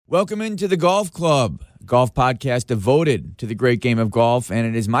Welcome into the Golf Club, golf podcast devoted to the great game of golf, and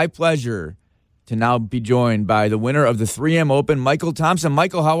it is my pleasure to now be joined by the winner of the 3M Open, Michael Thompson.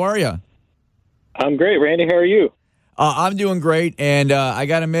 Michael, how are you? I'm great, Randy. How are you? I'm doing great, and I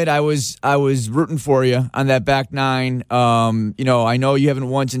got to admit, I was rooting for you on that back nine. I know you haven't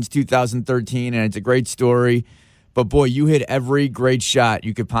won since 2013, and it's a great story, but boy, you hit every great shot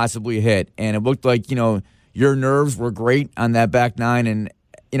you could possibly hit, and it looked like, your nerves were great on that back nine, and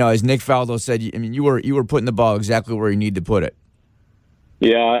as Nick Faldo said, you were putting the ball exactly where you need to put it.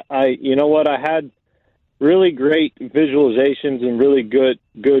 Yeah, I had really great visualizations and really good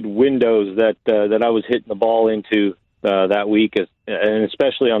windows that I was hitting the ball into that week, and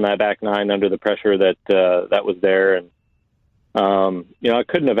especially on that back nine under the pressure that was there. And I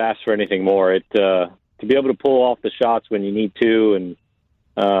couldn't have asked for anything more. To be able to pull off the shots when you need to, and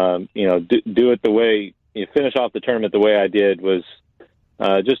do it the way you finish off the tournament the way I did was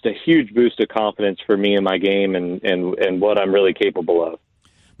just a huge boost of confidence for me in my game and what I'm really capable of.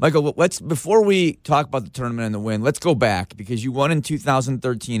 Michael, before we talk about the tournament and the win, let's go back because you won in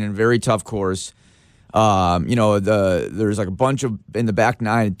 2013 in a very tough course. There's like a bunch of in the back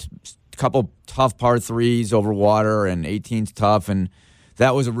nine, a couple tough par threes over water, and 18's tough, and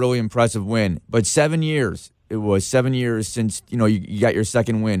that was a really impressive win. But 7 years, it was 7 years since you got your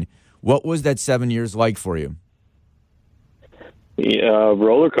second win. What was that 7 years like for you?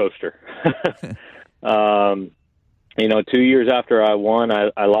 Roller coaster. 2 years after I won,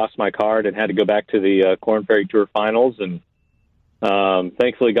 I lost my card and had to go back to the Korn Ferry Tour Finals, and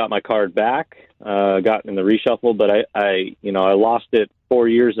thankfully got my card back. Got in the reshuffle, but I lost it 4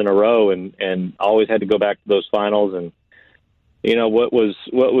 years in a row, and always had to go back to those finals. And what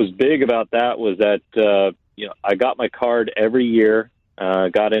was big about that was that I got my card every year,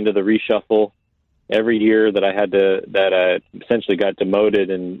 got into the reshuffle every year that I essentially got demoted,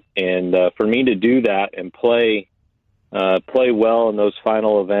 and for me to do that and play well in those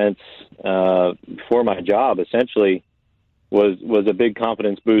final events for my job essentially was a big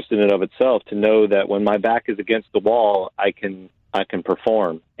confidence boost in and of itself, to know that when my back is against the wall, I can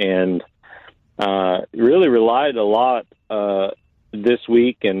perform, and really relied a lot this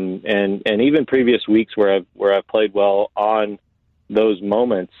week and even previous weeks where I've played well on those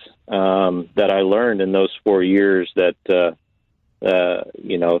moments that I learned in those 4 years, that to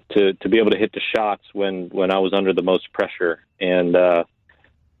be able to hit the shots when I was under the most pressure. And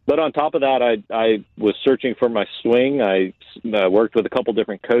but on top of that, I was searching for my swing. I worked with a couple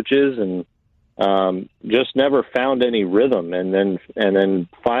different coaches and just never found any rhythm. And then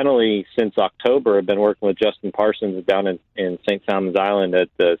finally, since October, I've been working with Justin Parsons down in St. Simons Island at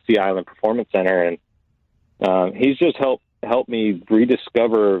the Sea Island Performance Center, and he's just helped me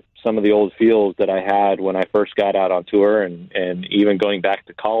rediscover some of the old feels that I had when I first got out on tour, and even going back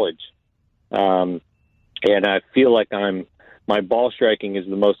to college. And I feel like my ball striking is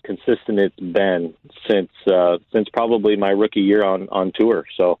the most consistent it's been since probably my rookie year on tour.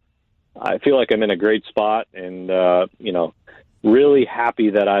 So I feel like I'm in a great spot, and really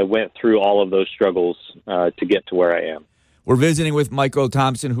happy that I went through all of those struggles to get to where I am. We're visiting with Michael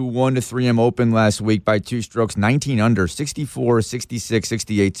Thompson, who won the 3M Open last week by 2 strokes, 19 under, 64, 66,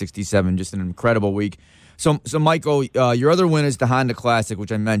 68, 67. Just an incredible week. So Michael, your other win is the Honda Classic,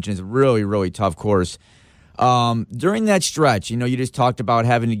 which I mentioned is a really, really tough course. During that stretch, you just talked about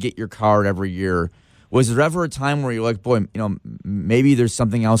having to get your card every year. Was there ever a time where you're like, boy, maybe there's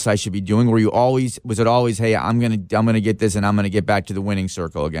something else I should be doing? Or was it always, hey, I'm gonna get this and I'm gonna get back to the winning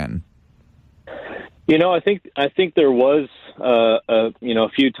circle again? I think there was a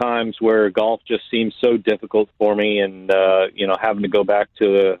few times where golf just seemed so difficult for me, and having to go back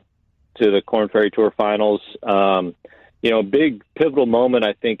to the Korn Ferry Tour Finals. A big pivotal moment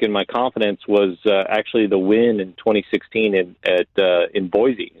I think in my confidence was actually the win in 2016 in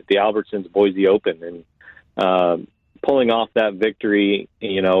Boise, at the Albertsons Boise Open, and pulling off that victory,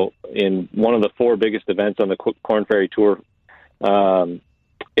 in one of the 4 biggest events on the Korn Ferry Tour.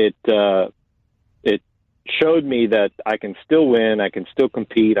 It showed me that I can still win, I can still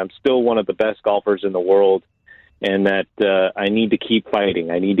compete, I'm still one of the best golfers in the world, and that I need to keep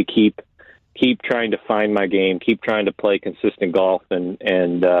fighting. I need to keep trying to find my game, keep trying to play consistent golf, and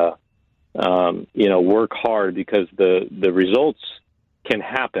work hard, because the results can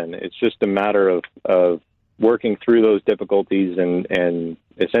happen. It's just a matter of working through those difficulties and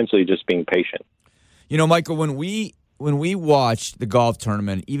essentially just being patient. Michael, when we watch the golf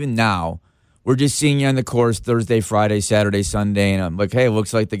tournament, even now, we're just seeing you on the course Thursday, Friday, Saturday, Sunday, and I'm like, hey, it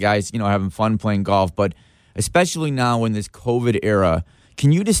looks like the guys, having fun playing golf. But especially now in this COVID era,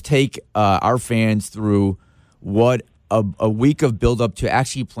 can you just take our fans through what a week of build up to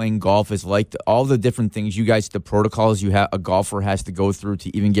actually playing golf is like? All the different things you guys, the protocols a golfer has to go through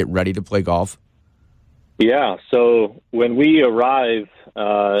to even get ready to play golf? Yeah. So when we arrive,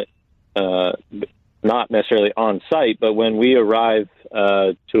 not necessarily on site, but when we arrive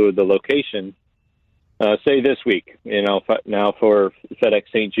to the location, say this week, now for FedEx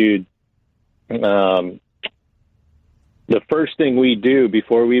St. Jude, the first thing we do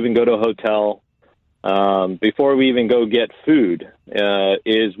before we even go to a hotel, before we even go get food,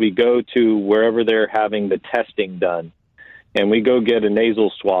 is we go to wherever they're having the testing done, and we go get a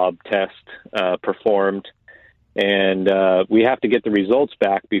nasal swab test performed. And we have to get the results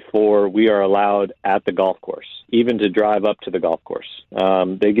back before we are allowed at the golf course, even to drive up to the golf course.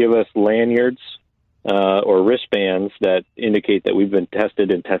 They give us lanyards or wristbands that indicate that we've been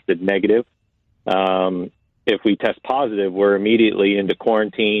tested and tested negative. If we test positive, we're immediately into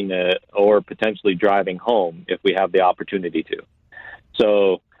quarantine or potentially driving home if we have the opportunity to.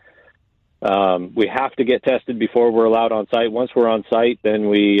 So we have to get tested before we're allowed on site. Once we're on site, then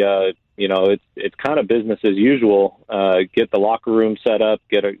we it's kind of business as usual. Get the locker room set up,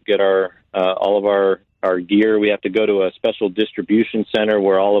 get our all of our gear. We have to go to a special distribution center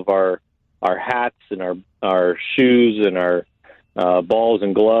where all of our hats and our shoes and our balls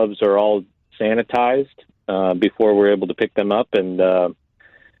and gloves are all sanitized before we're able to pick them up and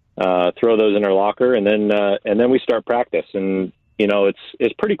throw those in our locker, and then we start practice. And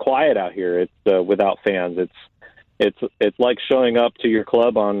it's pretty quiet out here. It's without fans. It's like showing up to your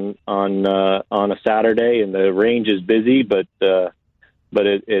club on a Saturday, and the range is busy, but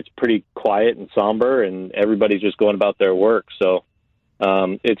it's pretty quiet and somber, and everybody's just going about their work. So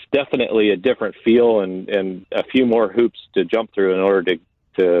it's definitely a different feel and a few more hoops to jump through in order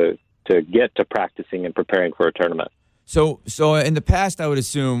to get to practicing and preparing for a tournament. So in the past, I would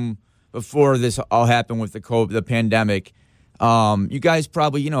assume before this all happened with the pandemic. You guys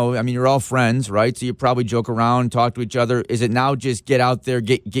probably, you're all friends, right? So you probably joke around, talk to each other. Is it now just get out there,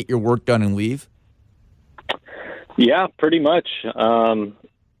 get your work done, and leave? Yeah, pretty much.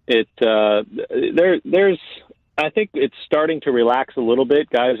 There's, I think it's starting to relax a little bit.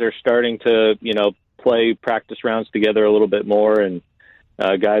 Guys are starting to, play practice rounds together a little bit more, and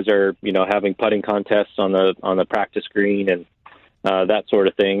guys are, having putting contests on the practice green and that sort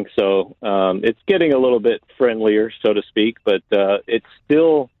of thing. So it's getting a little bit friendlier, so to speak, but it's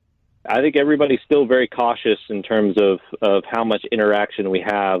still, I think everybody's still very cautious in terms of how much interaction we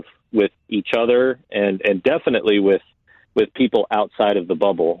have with each other and definitely with people outside of the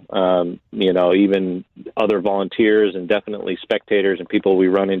bubble, even other volunteers and definitely spectators and people we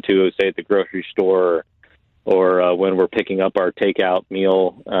run into, say, at the grocery store or when we're picking up our takeout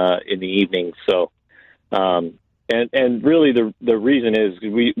meal in the evening. So, And really, the reason is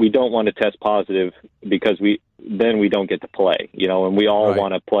we don't want to test positive because then we don't get to play, and we all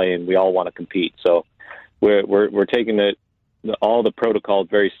want to play and we all want to compete. So we're taking all the protocols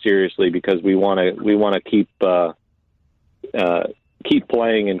very seriously because we want to keep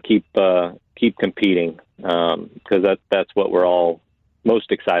playing and keep competing because that's what we're all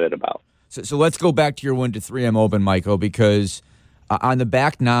most excited about. So let's go back to your 1-3M Open, Michael, because on the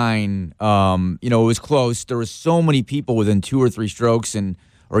back nine, it was close. There were so many people within 2 or 3 strokes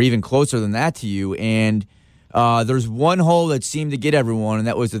or even closer than that to you. And there's one hole that seemed to get everyone, and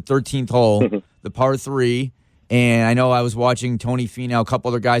that was the 13th hole, the par 3. And I know I was watching Tony Finau. A couple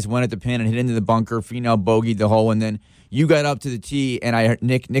other guys went at the pin and hit into the bunker. Finau bogeyed the hole, and then you got up to the tee, and I heard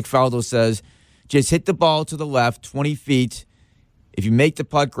Nick Faldo says, just hit the ball to the left, 20 feet. If you make the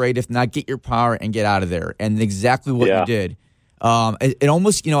putt, great. If not, get your power and get out of there. And exactly what you did. It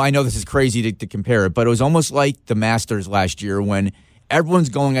almost, I know this is crazy to compare it, but it was almost like the Masters last year when everyone's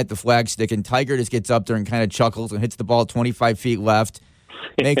going at the flagstick and Tiger just gets up there and kind of chuckles and hits the ball 25 feet left,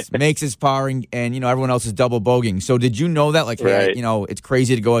 makes his par, and everyone else is double bogeying. So did you know that? Like, right. Hey, it's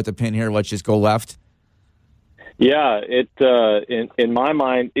crazy to go at the pin here. Let's just go left. Yeah, in my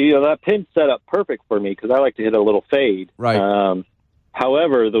mind, that pin set up perfect for me because I like to hit a little fade. Right.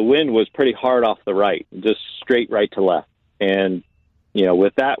 However, the wind was pretty hard off the right, just straight right to left. And,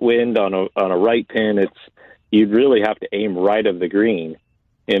 with that wind on a right pin, you'd really have to aim right of the green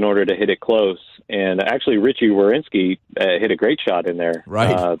in order to hit it close. And actually, Richie Warinsky hit a great shot in there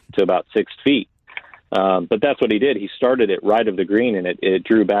to about 6 feet. But that's what he did. He started it right of the green, and it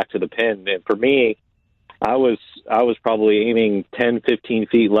drew back to the pin. And for me, I was probably aiming 10, 15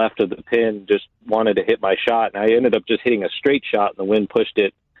 feet left of the pin, just wanted to hit my shot. And I ended up just hitting a straight shot, and the wind pushed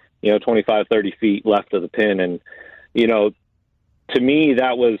it, 25, 30 feet left of the pin. And, to me,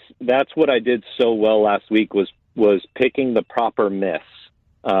 that's what I did so well last week was picking the proper miss.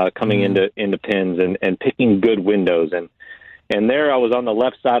 coming into pins and picking good windows. And there I was on the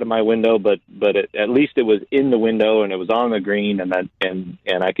left side of my window, but at least it was in the window and it was on the green, and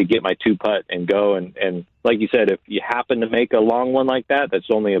I could get my 2-putt and go. And like you said, if you happen to make a long one like that, that's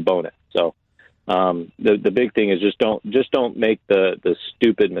only a bonus. So the big thing is just don't make the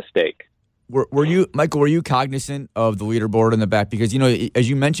stupid mistake. Were you, Michael? Were you cognizant of the leaderboard in the back? Because as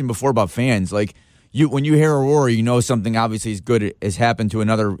you mentioned before about fans, like when you hear a roar, something obviously as good as happened to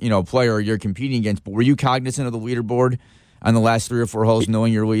another player you're competing against. But were you cognizant of the leaderboard on the last 3 or 4 holes,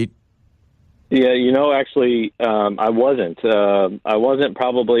 knowing your lead? Yeah, actually, I wasn't. I wasn't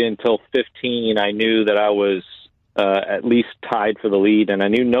probably until 15. I knew that I was at least tied for the lead, and I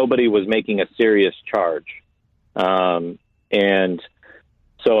knew nobody was making a serious charge. And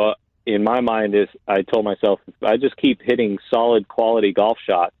so in my mind, I told myself, if I just keep hitting solid quality golf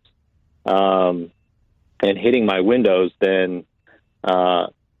shots and hitting my windows, then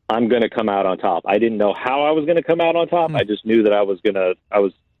I'm going to come out on top. I didn't know how I was going to come out on top. I just knew that I was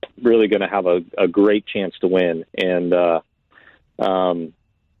really going to have a great chance to win. And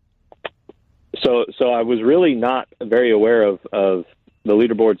so I was really not very aware of the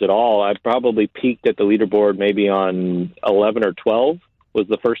leaderboards at all. I probably peaked at the leaderboard maybe on 11 or 12 was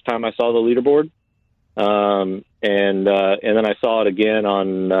the first time I saw the leaderboard. And then I saw it again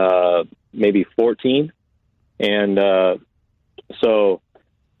on maybe 14. And so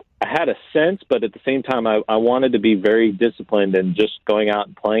I had a sense, but at the same time, I wanted to be very disciplined and just going out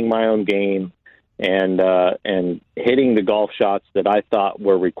and playing my own game and hitting the golf shots that I thought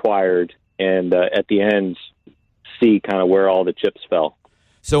were required. And at the end, see kind of where all the chips fell.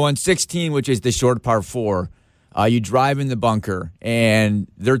 So on 16, which is the short par 4, you drive in the bunker, and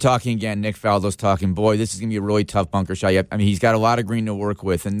they're talking again. Nick Faldo's talking, boy, this is going to be a really tough bunker shot. I mean, he's got a lot of green to work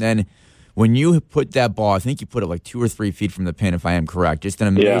with. And then when you put that ball, I think you put it like 2 or 3 feet from the pin, if I am correct. Just an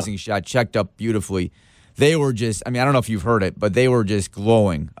amazing shot, checked up beautifully. They were just, I don't know if you've heard it, but they were just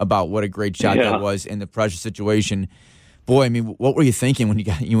glowing about what a great shot that was in the pressure situation. Boy, what were you thinking when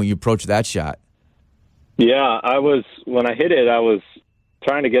you approached that shot? Yeah, when I hit it, I was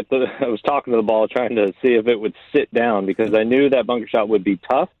trying to I was talking to the ball, trying to see if it would sit down because I knew that bunker shot would be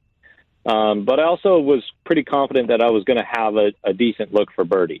tough. But I also was pretty confident that I was going to have a decent look for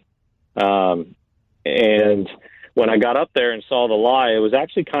birdie. And when I got up there and saw the lie, it was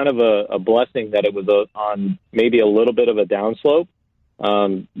actually kind of a blessing that it was on maybe a little bit of a downslope,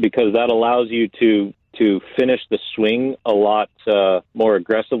 because that allows you to finish the swing a lot more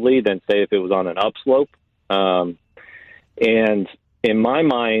aggressively than, say, if it was on an upslope. And in my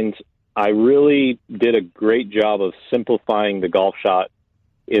mind, I really did a great job of simplifying the golf shot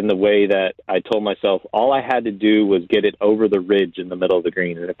in the way that I told myself all I had to do was get it over the ridge in the middle of the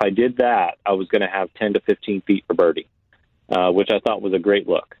green. And if I did that, I was going to have 10 to 15 feet for birdie, which I thought was a great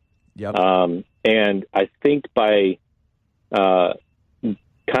look. Yep. And I think by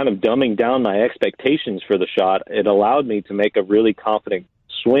kind of dumbing down my expectations for the shot, it allowed me to make a really confident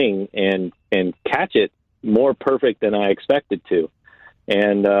swing and catch it more perfect than I expected to.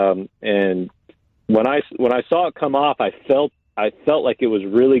 And when I saw it come off, I felt like it was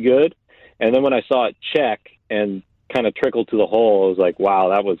really good. And then when I saw it check and kind of trickle to the hole, I was like, wow,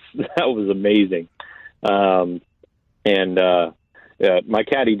 that was amazing. My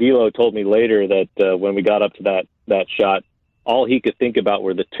caddy D'Lo told me later that when we got up to that shot, all he could think about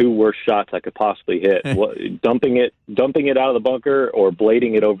were the 2 worst shots I could possibly hit: dumping it out of the bunker or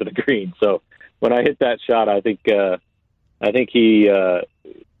blading it over the green. So when I hit that shot, I think he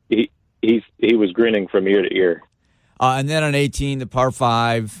was grinning from ear to ear. And then on 18, the par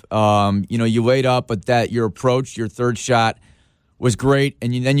 5, you laid up, but your approach, your third shot, was great,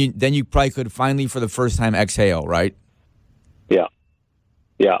 and then you probably could finally, for the first time, exhale, right? Yeah.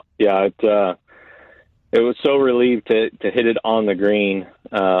 It was so relieved to hit it on the green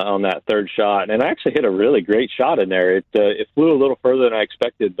on that third shot, and I actually hit a really great shot in there. It flew a little further than I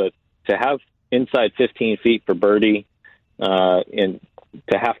expected, but to have inside 15 feet for birdie and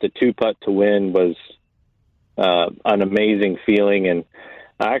to have to 2-putt to win was an amazing feeling. And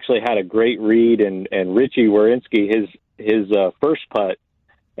I actually had a great read, and Richie Warinsky, his first putt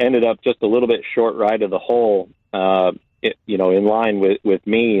ended up just a little bit short right of the hole, in line with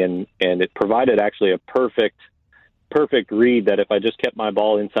me, and it provided actually a perfect read that if I just kept my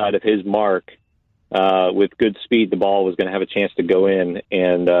ball inside of his mark with good speed, the ball was going to have a chance to go in,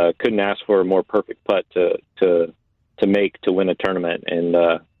 and couldn't ask for a more perfect putt to make to win a tournament. And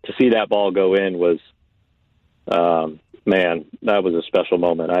to see that ball go in was, man, that was a special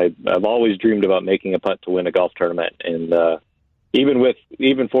moment. I've always dreamed about making a putt to win a golf tournament, and even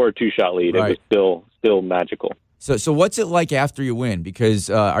for a 2-shot lead, right, it was still magical. So what's it like after you win? Because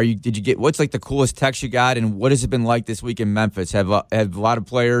what's like the coolest text you got, and what has it been like this week in Memphis? Have a lot of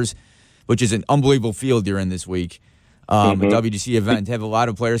players, which is an unbelievable field you're in this week, a WGC event. Have a lot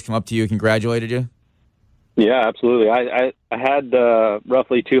of players come up to you and congratulated you? Yeah, absolutely. I had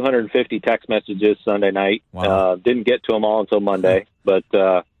roughly 250 text messages Sunday night. Wow. Didn't get to them all until Monday, but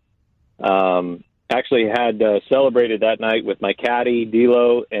actually had celebrated that night with my caddy,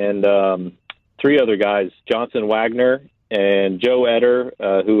 D'Lo, and three other guys, Johnson Wagner and Joe Eder,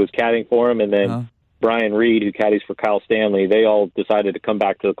 who was caddying for him, and then Brian Reed, who caddies for Kyle Stanley. They all decided to come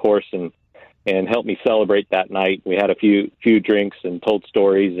back to the course and help me celebrate that night. We had a few drinks and told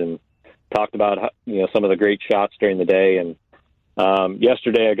stories and talked about some of the great shots during the day. And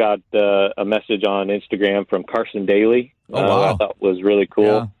yesterday I got a message on Instagram from Carson Daly. Oh, wow. I thought was really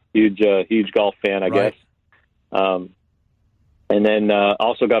cool. Yeah. Huge golf fan, I guess. And then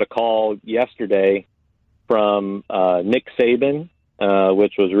also got a call yesterday from Nick Saban,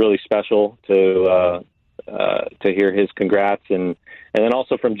 which was really special to hear his congrats, and then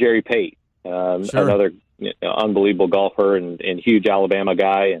also from Jerry Pate, another unbelievable golfer and huge Alabama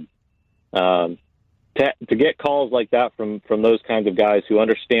guy, and to get calls like that from those kinds of guys who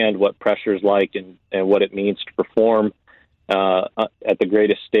understand what pressure is like and what it means to perform at the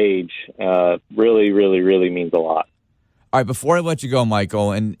greatest stage really, really, really means a lot. All right, before I let you go,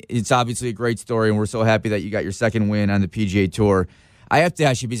 Michael, and it's obviously a great story, and we're so happy that you got your second win on the PGA Tour. I have to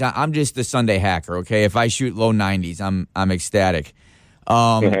ask you, because I'm just the Sunday hacker, okay? If I shoot low 90s, I'm ecstatic.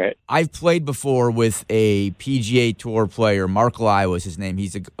 Right. I've played before with a PGA Tour player. Mark Lai was his name.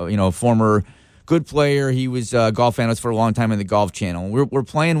 He's a former good player. He was a golf analyst for a long time in the Golf Channel. We're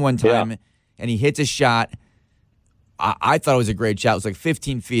playing one time, and he hits a shot. I thought it was a great shot. It was like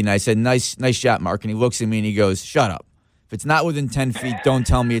 15 feet, and I said, nice shot, Mark. And he looks at me, and he goes, shut up. If it's not within 10 feet, don't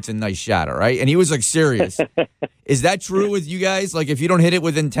tell me it's a nice shot, all right? And he was, like, serious. Is that true with you guys? Like, if you don't hit it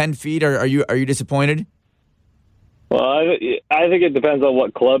within 10 feet, are you disappointed? Well, I think it depends on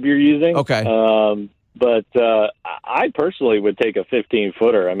what club you're using. Okay. But I personally would take a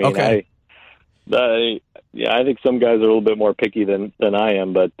 15-footer. I mean, okay. I think some guys are a little bit more picky than I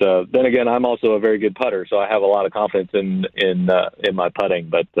am. But then again, I'm also a very good putter, so I have a lot of confidence in my putting.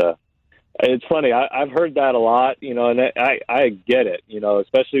 But it's funny. I've heard that a lot, and I get it,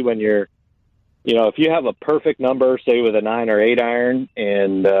 especially when you're, if you have a perfect number, say with a 9 or 8 iron,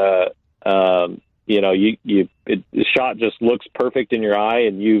 and the shot just looks perfect in your eye,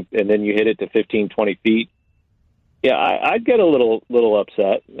 and then you hit it to 15, 20 feet. Yeah, I'd get a little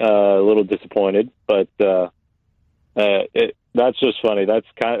upset, a little disappointed, but that's just funny. That's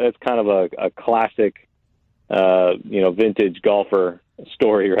kind of a classic, vintage golfer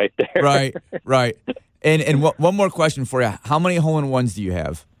story right there. Right. And one more question for you. How many hole-in-ones do you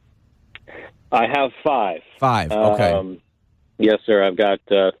have? I have 5. 5, okay. Yes, sir. I've got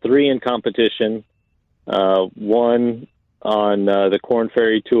 3 in competition, 1 on the Korn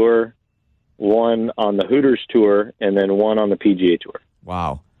Ferry Tour, 1 on the Hooters Tour, and then 1 on the PGA Tour.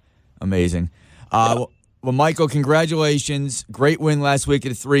 Wow. Amazing. Well, Michael, congratulations. Great win last week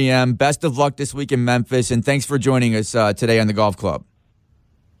at 3M. Best of luck this week in Memphis, and thanks for joining us today on the Golf Club.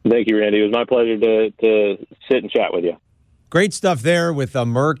 Thank you, Randy. It was my pleasure to sit and chat with you. Great stuff there with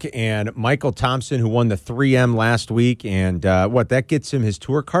Merck and Michael Thompson, who won the 3M last week. And that gets him his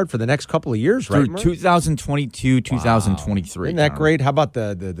tour card for the next couple of years, right, Through 2022, 2023. Isn't that great? How about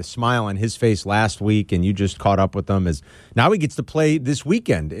the smile on his face last week, and you just caught up with him, as now he gets to play this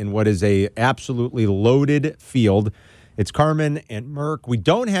weekend in what is a absolutely loaded field. It's Carmen and Merck. We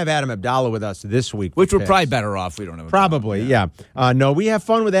don't have Adam Abdallah with us this week. Which we're probably better off. We don't have Probably, yeah. No, we have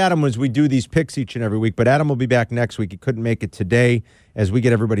fun with Adam as we do these picks each and every week, but Adam will be back next week. He couldn't make it today as we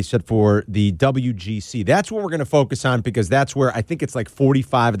get everybody set for the WGC. That's what we're going to focus on, because that's where I think it's like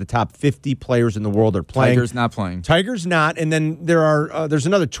 45 of the top 50 players in the world are playing. Tiger's not playing. Tiger's not, and then there's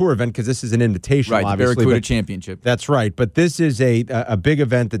another tour event, because this is an invitational, right, obviously. The Barracuda Championship. That's right, but this is a big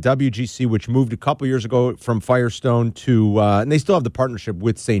event, the WGC, which moved a couple years ago from Firestone to, and they still have the partnership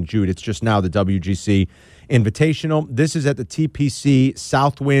with St. Jude. It's just now the WGC Invitational. This is at the TPC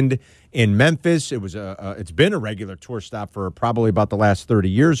Southwind in Memphis. It's been a regular tour stop for probably about the last 30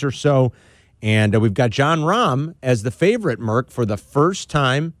 years or so. And we've got Jon Rahm as the favorite, Merck, for the first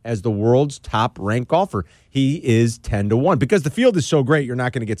time as the world's top-ranked golfer. He is 10-1. Because the field is so great, you're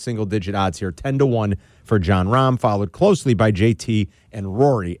not going to get single-digit odds here. 10-1 for Jon Rahm, followed closely by JT and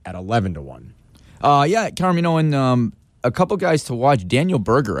Rory at 11-1. Yeah, Carmen, a couple guys to watch. Daniel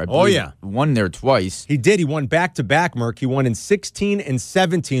Berger, I believe, won there twice. He did. He won back-to-back, Merck. He won in 16 and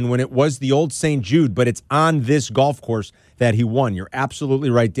 17 when it was the old St. Jude, but it's on this golf course that he won. You're absolutely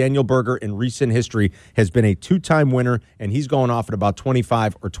right. Daniel Berger in recent history has been a 2-time winner, and he's going off at about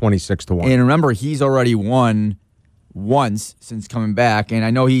 25 or 26 to 1. And remember, he's already won once since coming back, and I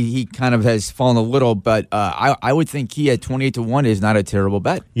know he kind of has fallen a little, but I would think he at 28 to 1 is not a terrible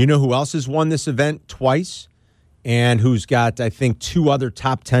bet. You know who else has won this event twice and who's got, I think, 2 other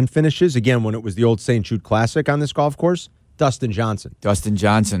top 10 finishes, again, when it was the old St. Jude Classic on this golf course? Dustin Johnson.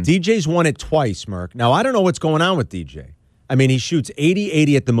 DJ's won it twice, Merck. Now, I don't know what's going on with DJ. I mean, he shoots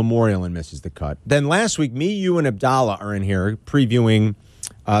 80-80 at the Memorial and misses the cut. Then last week, me, you, and Abdallah are in here previewing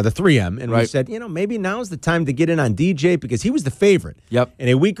the 3M, and we said, maybe now's the time to get in on DJ because he was the favorite. Yep. In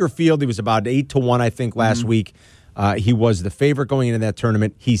a weaker field, he was about 8 to 1, I think, last week. He was the favorite going into that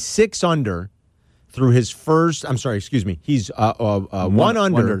tournament. He's 6 under through his first. He's 1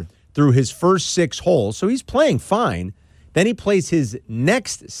 under through his first 6 holes, so he's playing fine. Then he plays his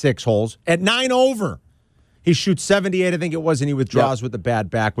next 6 holes at 9 over. He shoots 78, I think it was, and he withdraws with a bad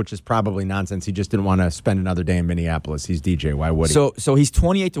back, which is probably nonsense. He just didn't want to spend another day in Minneapolis. He's DJ. Why would he? So he's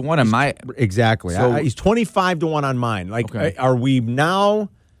 28 to 1 on my. Exactly. So, he's 25 to 1 on mine. Are we now?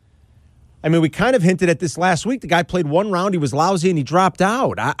 I mean, we kind of hinted at this last week. The guy played 1 round. He was lousy, and he dropped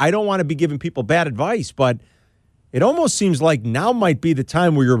out. I don't want to be giving people bad advice, but it almost seems like now might be the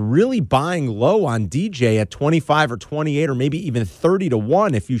time where you're really buying low on DJ at 25 or 28 or maybe even 30 to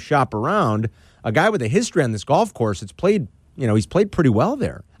 1 if you shop around. A guy with a history on this golf course, he's played pretty well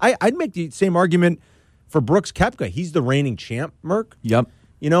there. I'd make the same argument for Brooks Koepka. He's the reigning champ, Merck. Yep.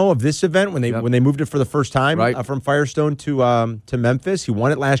 Of this event when they moved it for the first time from Firestone to Memphis. He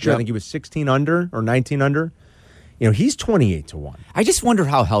won it last year. I think he was 16 under or 19 under. He's 28 to 1. I just wonder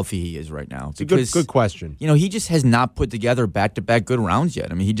how healthy he is right now. It's a good question. He just has not put together back-to-back good rounds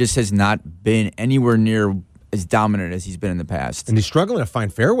yet. I mean, he just has not been anywhere near as dominant as he's been in the past, and he's struggling to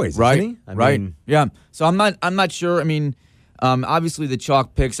find fairways, isn't he? I mean, yeah. So I'm not sure. I mean, obviously the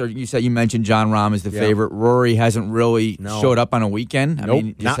chalk picks are. You mentioned John Rahm is the favorite. Rory hasn't really showed up on a weekend. Nope. I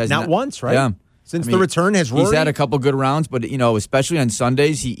mean, not once, right? Yeah. Since the return has Rory. He's had a couple good rounds, but especially on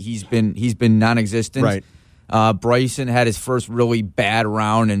Sundays, he's been non-existent. Right. Bryson had his first really bad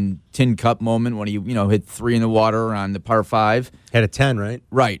round and tin cup moment when he hit 3 in the water on the par 5. Had a 10, right?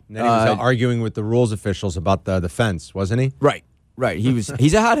 Right. And then he was arguing with the rules officials about the fence, wasn't he? Right. He's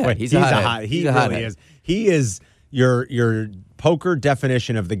a hothead. Wait, he's a hothead. He really is. He is your poker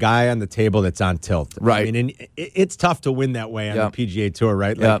definition of the guy on the table that's on tilt. Right. I mean, it's tough to win that way on the PGA Tour,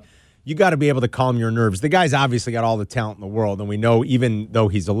 right? Yep. You got to be able to calm your nerves. The guy's obviously got all the talent in the world, and we know even though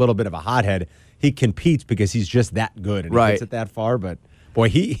he's a little bit of a hothead, he competes because he's just that good and he gets it that far. But boy,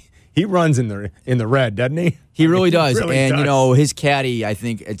 he runs in the red, doesn't he? He really does. Really and does. His caddy, I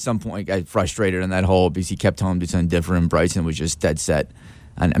think at some point got frustrated in that hole because he kept telling him to do something different. And Bryson was just dead set.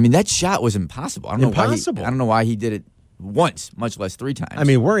 And I mean, that shot was impossible. I don't know why he did it once, much less 3 times. I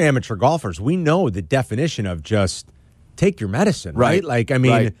mean, we're amateur golfers. We know the definition of just take your medicine, right?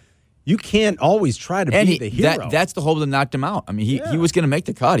 You can't always try to be the hero. That's the hole that knocked him out. I mean, he was going to make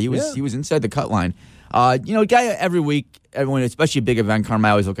the cut. He was inside the cut line. Guy every week, everyone, especially a big event, Carmen,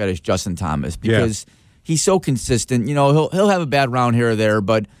 I always look at is Justin Thomas because he's so consistent. He'll have a bad round here or there,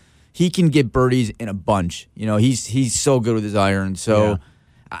 but he can get birdies in a bunch. He's so good with his iron. So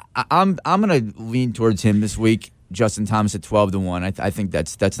I'm going to lean towards him this week. Justin Thomas at 12 to 1. I think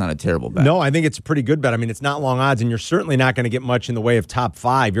that's not a terrible bet. No, I think it's a pretty good bet. I mean, it's not long odds, and you're certainly not going to get much in the way of top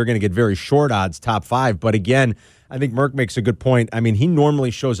 5. You're going to get very short odds top 5. But again, I think Merck makes a good point. I mean, he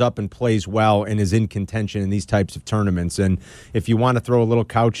normally shows up and plays well and is in contention in these types of tournaments. And if you want to throw a little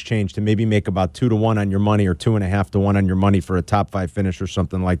couch change to maybe make about 2 to 1 on your money or 2.5 to 1 on your money for a top 5 finish or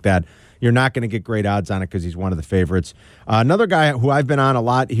something like that, you're not going to get great odds on it because he's one of the favorites. Another guy who I've been on a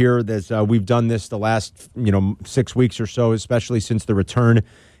lot here, we've done this the last 6 weeks or so, especially since the return,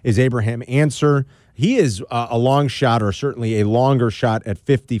 is Abraham Answer. He is a long shot, or certainly a longer shot, at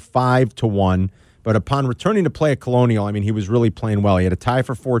 55 to 1. But upon returning to play at Colonial, I mean, he was really playing well. He had a tie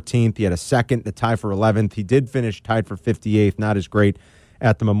for 14th. He had a second, a tie for 11th. He did finish tied for 58th, not as great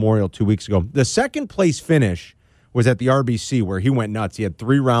at the Memorial 2 weeks ago. The second place finish was at the RBC, where he went nuts. He had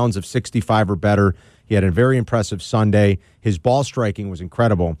 3 rounds of 65 or better. He had a very impressive Sunday. His ball striking was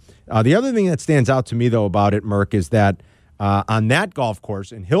incredible. The other thing that stands out to me, though, about it, Merck, is that on that golf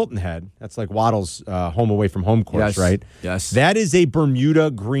course in Hilton Head, that's like Waddle's home away from home course, right? Yes. That is a Bermuda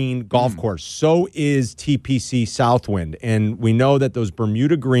green golf course. So is TPC Southwind. And we know that those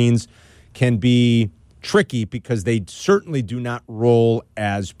Bermuda greens can be tricky because they certainly do not roll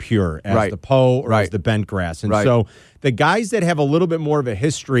as pure as the Poe or as the bent grass. And so the guys that have a little bit more of a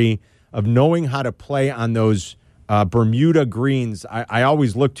history of knowing how to play on those Bermuda greens, I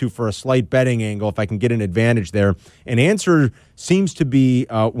always look to for a slight betting angle if I can get an advantage there. And Answer seems to be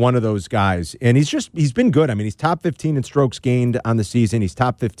one of those guys. And he's been good. I mean, he's top 15 in strokes gained on the season. He's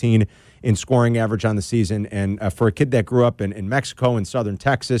top 15 in scoring average on the season. And for a kid that grew up in Mexico and southern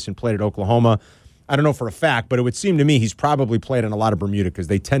Texas and played at Oklahoma, I don't know for a fact, but it would seem to me he's probably played in a lot of Bermuda because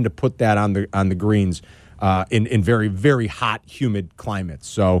they tend to put that on the greens in very, very hot, humid climates.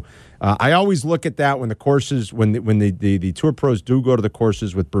 So I always look at that when the courses, when the tour pros do go to the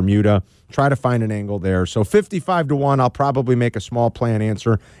courses with Bermuda, try to find an angle there. So 55-1, I'll probably make a small play on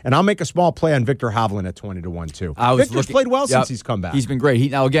Answer, and I'll make a small play on Victor Hovland at 20-1 too. Victor's played well since he's come back. He's been great.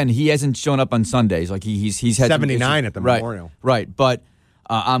 He hasn't shown up on Sundays. Like he's had 79 at the Memorial. Right, but.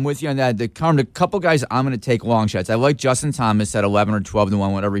 I'm with you on that. The couple guys I'm going to take long shots. I like Justin Thomas at 11 or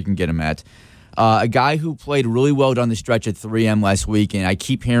 12-1, whatever you can get him at. A guy who played really well down the stretch at 3M last week, and I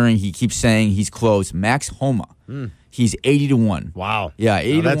keep hearing, he keeps saying he's close. Max Homa. He's 80-1. Wow. Yeah,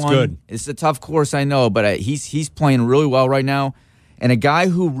 80-1. That's good. It's a tough course, I know, but he's playing really well right now. And a guy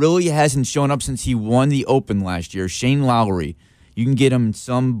who really hasn't shown up since he won the Open last year, Shane Lowry. You can get him in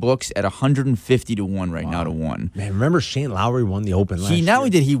some books at 150-1 right now to 1. Man, remember Shane Lowry won the Open last year? Not only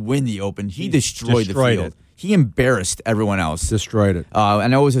did he win the Open, he destroyed the field. It. He embarrassed everyone else. Destroyed it. I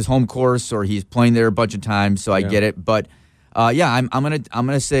know it was his home course, or he's playing there a bunch of times, so I get it. But I'm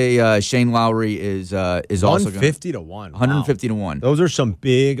gonna say Shane Lowry is also 150-1. 150-1. Those are some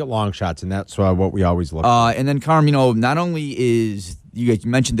big long shots, and that's what we always look for. And then Carm, not only is you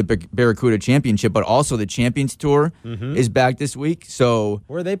mentioned the Barracuda Championship, but also the Champions Tour is back this week. So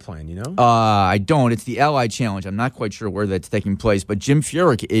where are they playing? I don't. It's the Allied Challenge. I'm not quite sure where that's taking place, but Jim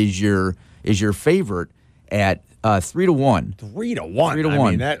Furyk is your favorite at 3-1. 3-1.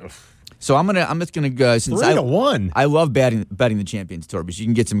 3-1. I mean, so I'm just gonna go since 3-1. I love betting the Champions Tour because you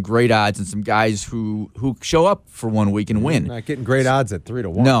can get some great odds and some guys who show up for 1 week and win. Not getting great odds at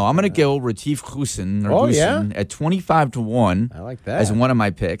 3-1. No, I'm gonna go Retief Goosen at 25-1. I like that as one of my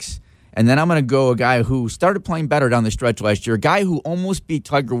picks. And then I'm gonna go a guy who started playing better down the stretch last year, a guy who almost beat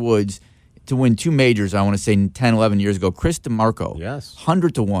Tiger Woods to win 2 majors. I want to say 10, 11 years ago. Chris DeMarco. Yes,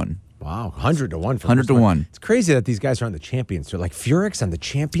 100-1. Wow, 100-1 for 100-1. It's crazy that these guys are on the Champions Tour. Like Furyk's on the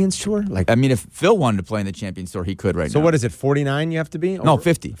Champions Tour. Like, I mean, if Phil wanted to play in the Champions Tour, he could right now. So what is it? 49 you have to be? No,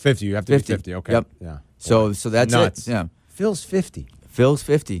 50. 50. You have to be 50. Okay. Yep. Yeah. So that's nuts. it. Yeah. Phil's 50. Phil's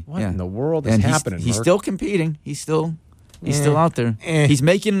 50. What in the world is and happening? He's still competing. He's still out there. He's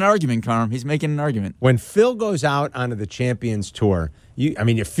making an argument, Carm. He's making an argument. When Phil goes out onto the Champions Tour, if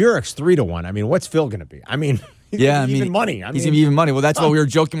Furyk's 3-1, I mean, what's Phil going to be? I mean. He's going to be even money. He's going to be even money. Well, that's what we were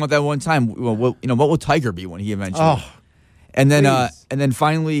joking about that one time. Well, what will Tiger be when he eventually? Oh, and then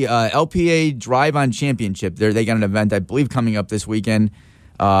finally, LPA Drive-On Championship. They got an event I believe coming up this weekend.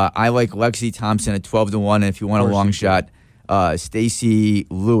 I like Lexi Thompson at 12-1, and if you want a long shot, Stacey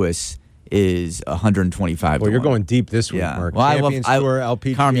Lewis is 125. Well, you're going deep this week, Mark. Well, Champions Tour,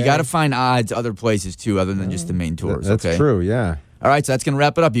 LPGA. Carm, you got to find odds other places too, other than just the main tours. That's true. Yeah. All right, so that's going to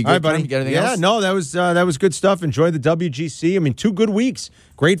wrap it up. You good, all right, buddy? Carm? You got anything else? Yeah, no, that was good stuff. Enjoy the WGC. I mean, 2 good weeks.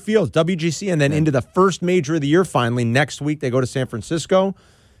 Great fields, WGC, and then into the first major of the year finally. Next week, they go to San Francisco.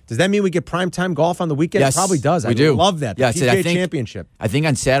 Does that mean we get primetime golf on the weekend? Yes, it probably does. We do. Love that. The PGA Championship. I think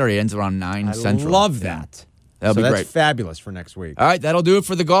on Saturday ends around 9 Central. I love that. That'll be great. That's fabulous for next week. All right, that'll do it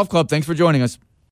for the Golf Club. Thanks for joining us.